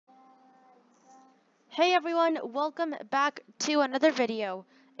Hey everyone, welcome back to another video.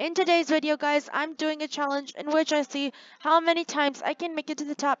 In today's video guys, I'm doing a challenge in which I see how many times I can make it to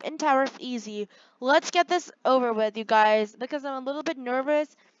the top in Tower of Easy. Let's get this over with you guys because I'm a little bit nervous.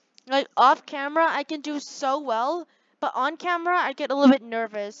 Like off camera I can do so well, but on camera I get a little bit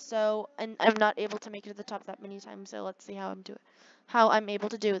nervous, and I'm not able to make it to the top that many times. So let's see how I'm able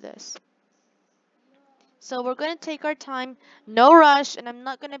to do this. So we're gonna take our time, no rush, and I'm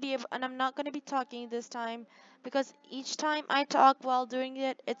not gonna be talking this time because each time I talk while doing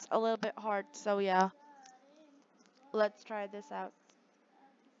it, it's a little bit hard. So yeah, let's try this out.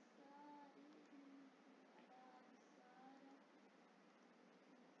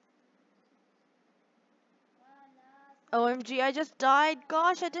 OMG, I just died.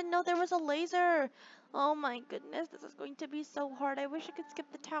 Gosh, I didn't know there was a laser. Oh my goodness, this is going to be so hard. I wish I could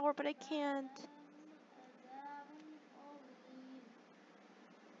skip the tower, but I can't.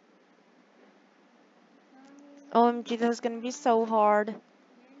 OMG, this is gonna be so hard.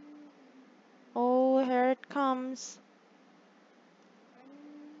 Oh, here it comes.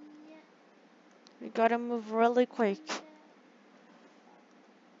 We gotta move really quick.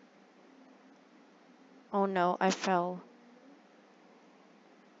 Oh no, I fell.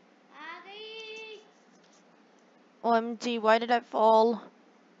 OMG, why did I fall?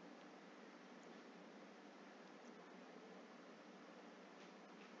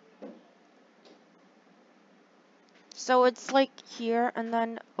 So it's like here and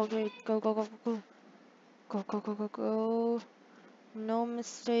then, okay, go, go, go, go, go. Go, go, go, go, go. No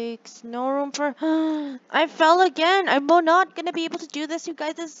mistakes, no room for, I fell again. I'm not gonna be able to do this, you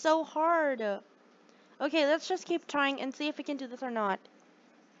guys. This is so hard. Okay, let's just keep trying and see if we can do this or not.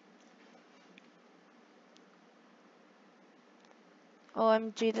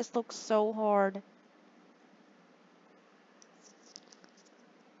 OMG, this looks so hard.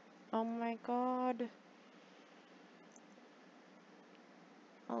 Oh my god.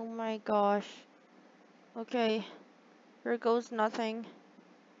 Oh my gosh. Okay, here goes nothing.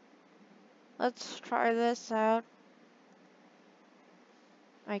 Let's try this out.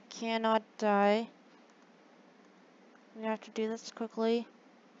 I cannot die. We have to do this quickly.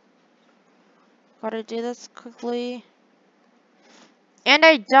 Gotta do this quickly. And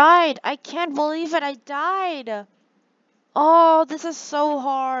I died! I can't believe it, I died! Oh, this is so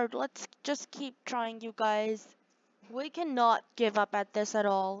hard. Let's just keep trying, you guys. We cannot give up at this at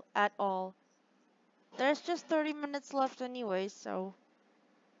all. At all. There's just 30 minutes left anyway, so.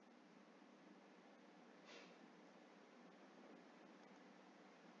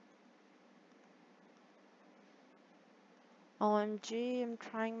 OMG, I'm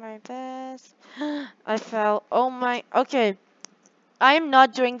trying my best. I fell. Oh my. Okay. I am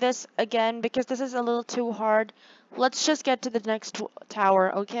not doing this again because this is a little too hard. Let's just get to the next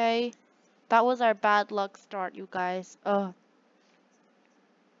tower, okay? That was our bad luck start, you guys. Ugh.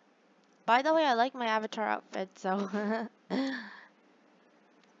 By the way, I like my avatar outfit, so.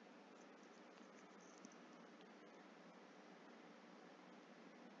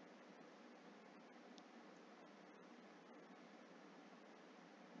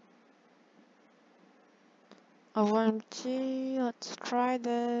 OMG, let's try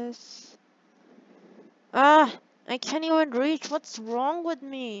this. Ah, I can't even reach. What's wrong with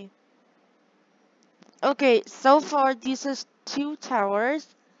me? Okay, so far this is two towers.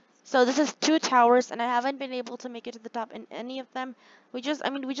 So this is two towers, and I haven't been able to make it to the top in any of them. We just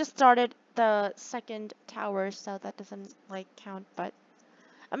started the second tower, so that doesn't like count. But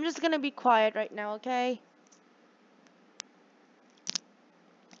I'm just gonna be quiet right now, okay?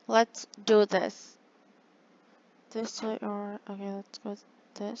 Let's do this. This way or okay, let's go with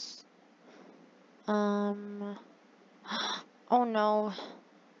this. Oh no.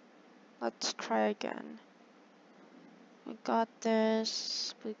 Let's try again. We got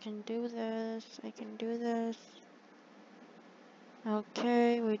this. We can do this. I can do this.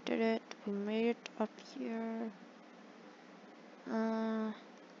 Okay, we did it. We made it up here.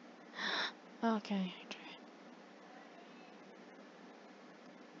 Okay.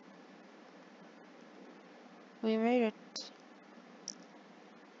 We made it.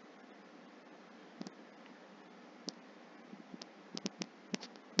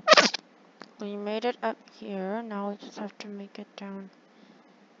 We made it up here. Now we just have to make it down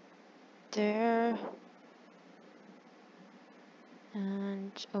there.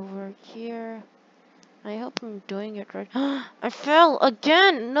 And over here. I hope I'm doing it right. I fell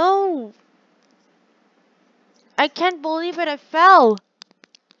again! No! I can't believe it, I fell!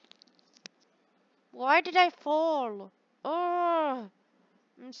 Why did I fall? Oh!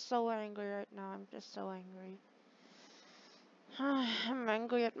 I'm so angry right now. I'm just so angry. I'm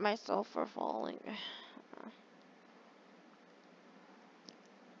angry at myself for falling.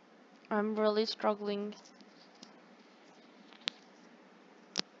 I'm really struggling.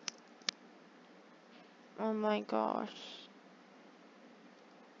 Oh my gosh.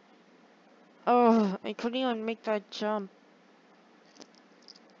 Oh, I couldn't even make that jump.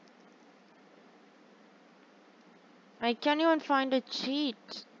 I can't even find a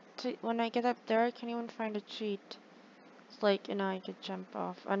cheat. When I get up there, I can't even find a cheat. It's like, I could jump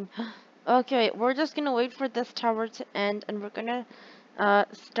off. And okay, we're just gonna wait for this tower to end, and we're gonna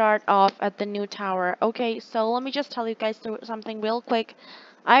start off at the new tower. Okay, so let me just tell you guys something real quick.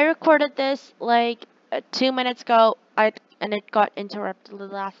 I recorded this like 2 minutes ago. And it got interrupted the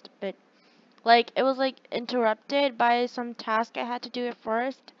last bit. Like it was like interrupted by some task I had to do at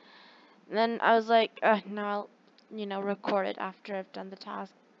first. Then I was like, no, I'll, record it after I've done the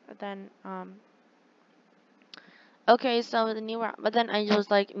task. But then, okay, so the new round. But then I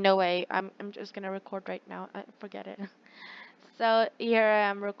was like, no way, I'm just gonna record right now. Forget it. So here I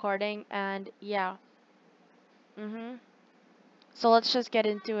am recording, and yeah. So let's just get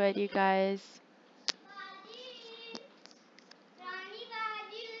into it, you guys.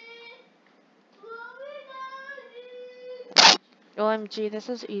 OMG, this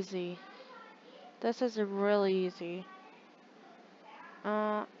is easy. This is really easy.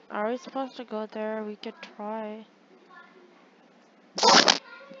 Are we supposed to go there? We could try.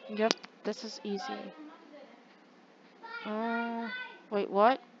 Yep, this is easy. Wait,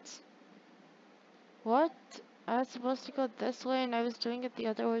 what? What? I was supposed to go this way and I was doing it the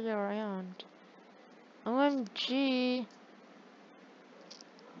other way around. OMG.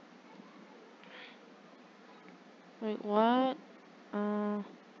 Wait, what?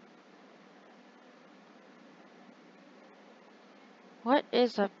 What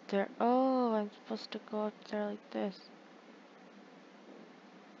is up there? Oh, I'm supposed to go up there like this.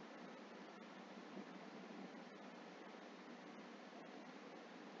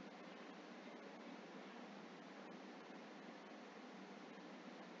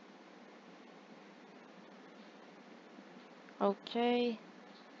 Okay.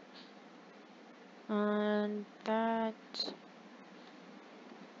 And that.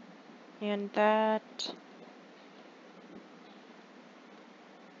 And that.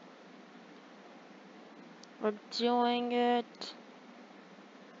 We're doing it.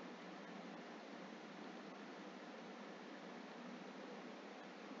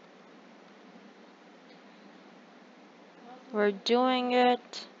 We're doing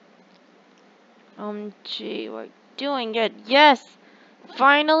it. Gee, we're doing it. Yes!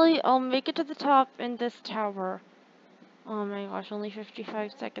 Finally, I'll make it to the top in this tower. Oh my gosh, only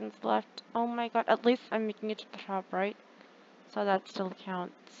 55 seconds left. Oh my god, at least I'm making it to the top, right? So that still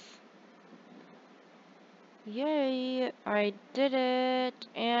counts. Yay, I did it.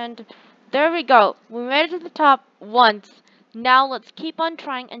 And there we go. We made it to the top once. Now let's keep on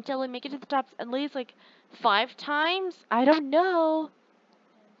trying until we make it to the top at least like 5 times? I don't know.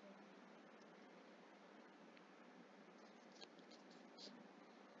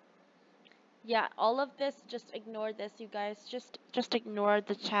 Yeah, all of this, just ignore this, you guys. Just ignore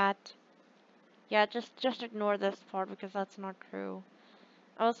the chat. Yeah, just ignore this part because that's not true.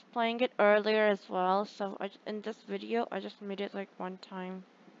 I was playing it earlier as well, so in this video, I just made it like 1 time.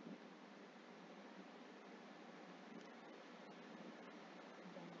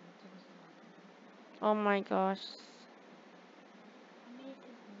 Oh my gosh.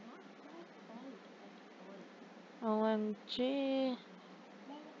 OMG.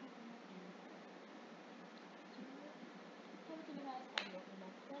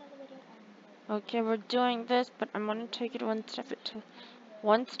 Okay, we're doing this, but I'm gonna take it one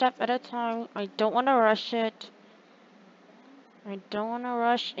step at a time. I don't want to rush it. I don't want to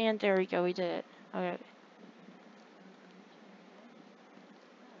rush, and there we go, we did it. Okay.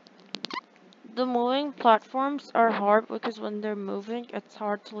 The moving platforms are hard because when they're moving, it's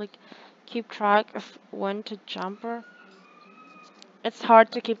hard to like keep track of when to jump or it's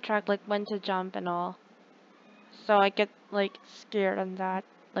hard to keep track like when to jump and all. So I get like scared on that.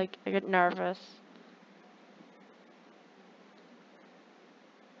 Like I get nervous.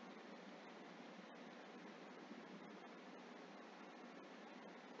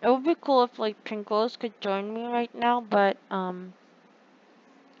 It would be cool if like Pinkles could join me right now, but I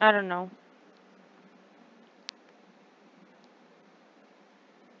don't know.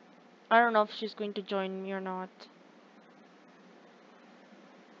 I don't know if she's going to join me or not.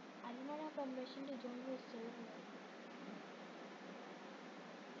 I do not have permission to join your server.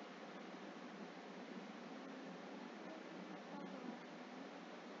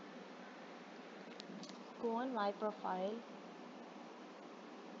 Go on my profile.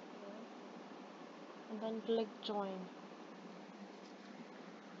 and then click join.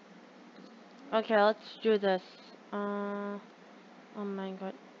 Okay, let's do this. Oh my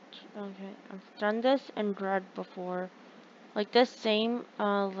god. Okay, I've done this in red before. Like this same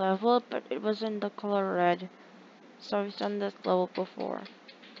level, but it was in the color red. So I've done this level before.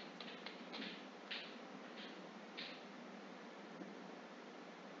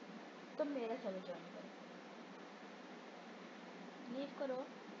 तुम मेरा चलो join करो leave करो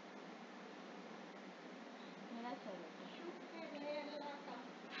मेरा चलो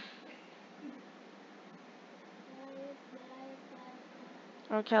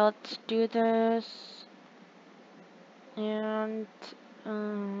Okay, let's do this. And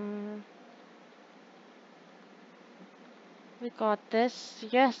um, we got this.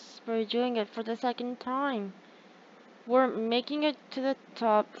 Yes, we're doing it for the second time. We're making it to the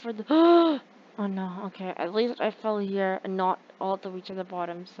top for the. Oh no. Okay, at least I fell here and not all the way to the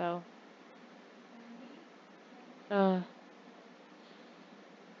bottom. So.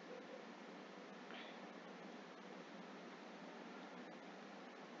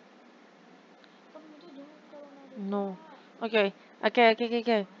 तुम मुझे join करो ना No. Okay.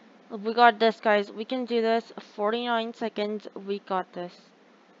 Okay. We got this, guys. We can do this. 49 seconds. We got this.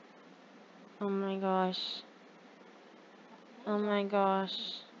 Oh my gosh. Oh my gosh.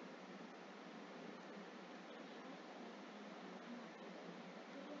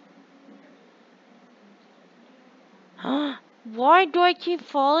 Why do I keep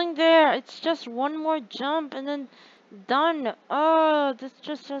falling there? It's just one more jump and then done. Oh, this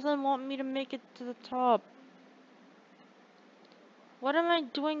just doesn't want me to make it to the top. What am I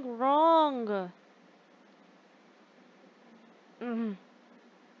doing wrong?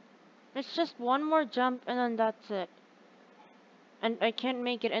 It's just one more jump and then that's it. And I can't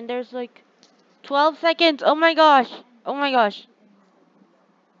make it. And there's like 12 seconds. Oh my gosh. Oh my gosh.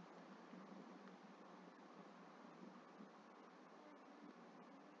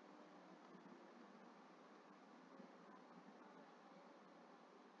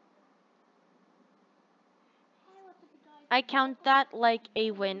 I count that like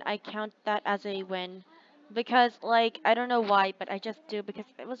a win. I count that as a win. Because, like, I don't know why, but I just do. Because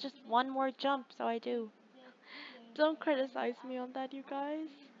it was just one more jump, so I do. Don't criticize me on that, you guys.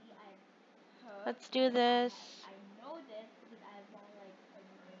 Let's do this. I know this because I've won like a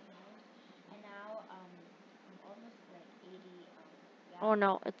million times and now I'm almost like 80 yeah Oh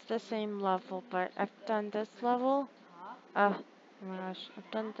no, it's the same level, but I've done this level. top Oh my gosh,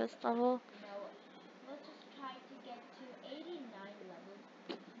 I've done this level. you know let's just try to get to 89 levels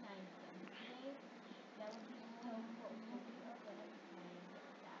 89 gems today that would be so cool so we are gonna be playing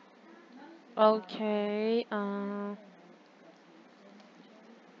that Okay, I don't know the name what we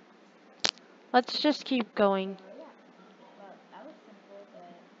did actually let's just keep going. yeah well that was simple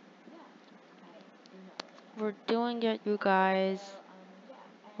but yeah I do know it We're doing it, you guys. yeah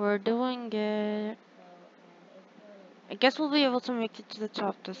We're and doing it. so and if you're like I guess we'll be able to make it to the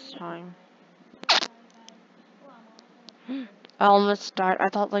top this time. so sorry guys oh I'm almost gonna die I almost died. I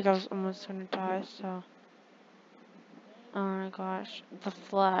thought like I was almost gonna die, so. Oh my gosh. The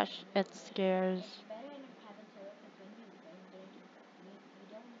flash. It scares. it's better in a private server because when you win you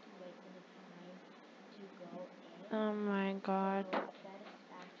don't need to wait for the time to go in Oh my god. so that is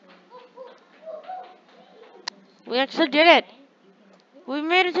actually you can just We when actually you did it! win you can do We it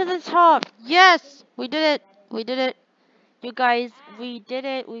made it to the top! Yes! We did it! that is We did it! You guys, ah we did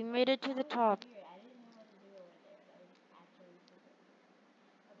it! We made it to that the was top. weird I didn't know what to do over there that was actually super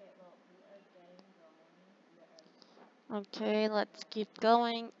weird okay well we are getting going we are Okay, let's keep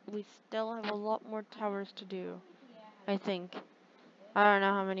going. We still have a lot more towers to do. no idea how I to think. do it I don't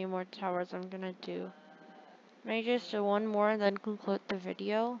know how many more towers I'm gonna do. Maybe just do one more and then conclude the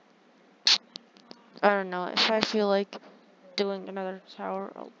video. I don't know. If I feel like doing another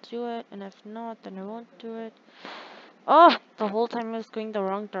tower, I'll do it. And if not, then I won't do it. Oh! The whole time I was going the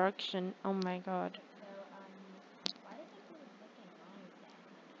wrong direction. Oh my god. so why does it keep making noise then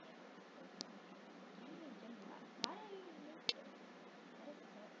when you jump up why do you make this that is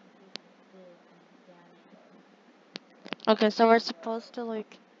so confusing down it goes Okay, so we're supposed to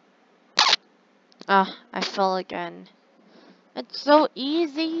like... Ah, I fell again. It's so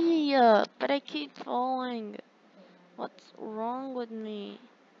easy, but I keep falling. wait now What's wrong with me?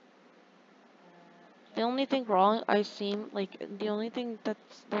 The check only thing wrong I seem like the only thing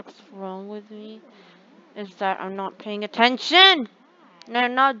that's wrong with me no is that I'm not paying attention. why And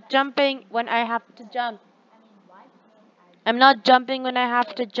I'm not jumping when I have to jump. I mean why can't I I'm just not jumping when I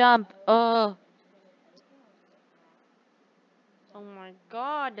have to jump. Oh. everything was going wrong Oh my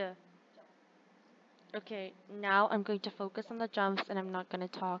god. Okay, now I'm going to focus on the jumps and I'm not gonna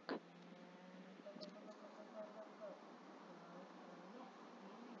talk.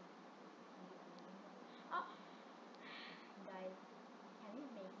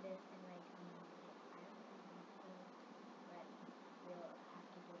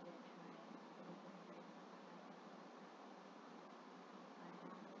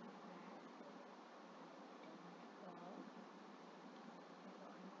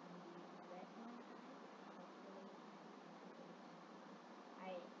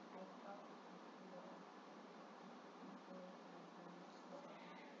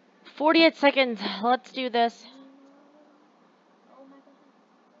 48 seconds. Let's do this. Oh my god.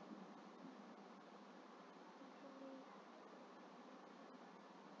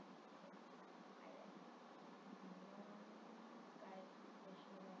 Guys, wish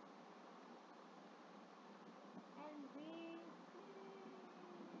me luck. And we did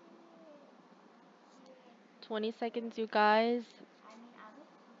it. 20 seconds, you guys. I mean, I was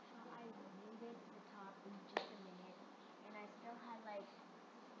so sure I made it to the top in just a minute, and I still had like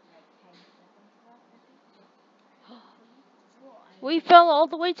 10 seconds left, I think. We fell all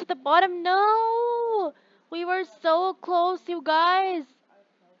the way to the bottom. No! We were so close, you guys.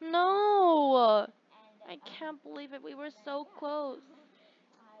 No! I can't believe it. We were so close.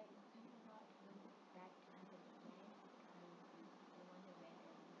 I do not want that to happen again because we want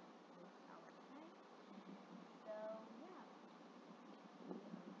to win and not waste our time. So yeah, we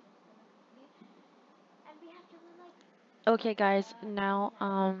are just gonna complete, and we have to win like Okay, guys. 89 Now,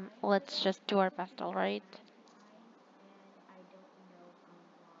 times let's today. just do our best, alright? 90 times, and I don't know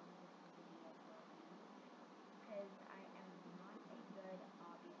how long this video will be because I am not a good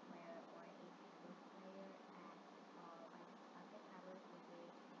hobby player or a pro player at all. I suck at Tower of Victory.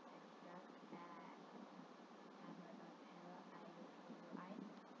 I suck at Tower of Hell. I'm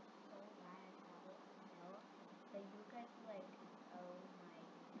so bad at Tower of Hell that you guys like, oh my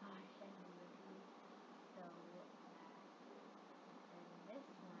gosh, I'm literally so bad. And this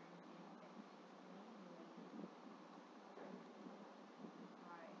one is extremely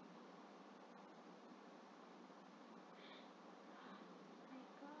hard. My gosh, that was is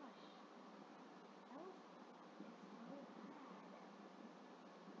so bad. Then we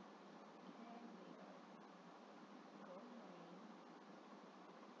are going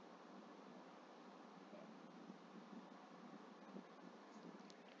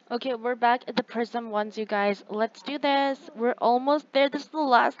Okay, we're back at the Prism ones, you guys. Let's do this. We're almost there. This is the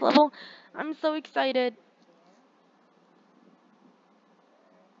last level. I'm so excited. there.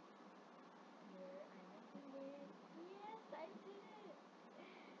 Here, I making it. Yes, I did it.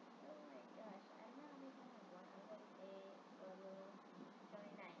 Oh my gosh, I don't know how many times I won. I was like level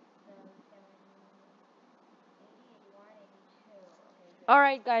 79. So 80, 81, 82. Okay, good.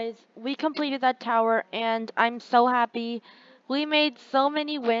 Alright, guys. We completed that tower, and I'm so happy. We made so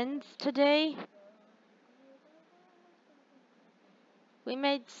many wins today. We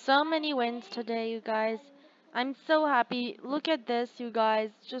made so many wins today, you guys. I'm so happy. Look at this, you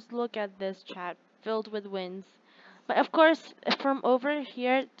guys. Just look at this chat filled with wins. But of course, from over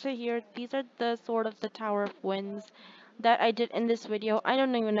here to here, these are the sort of the tower of wins that I did in this video. I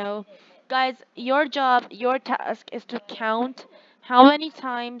don't even know. Guys, your job, your task is to count how many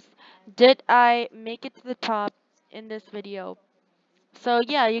times did I make it to the top in this video. So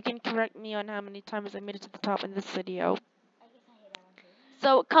yeah, you can correct me on how many times I made it to the top in this video. I guess I hit that one too.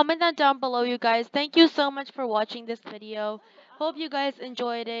 So comment that down below, you guys. Thank you so much for watching this video. Hope you guys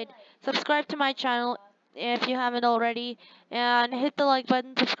enjoyed it. Subscribe to my channel if you haven't already, and hit the like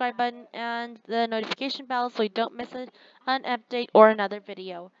button, subscribe button, and the notification bell so you don't miss an update or another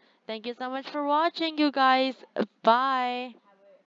video. Thank you so much for watching, you guys. Bye.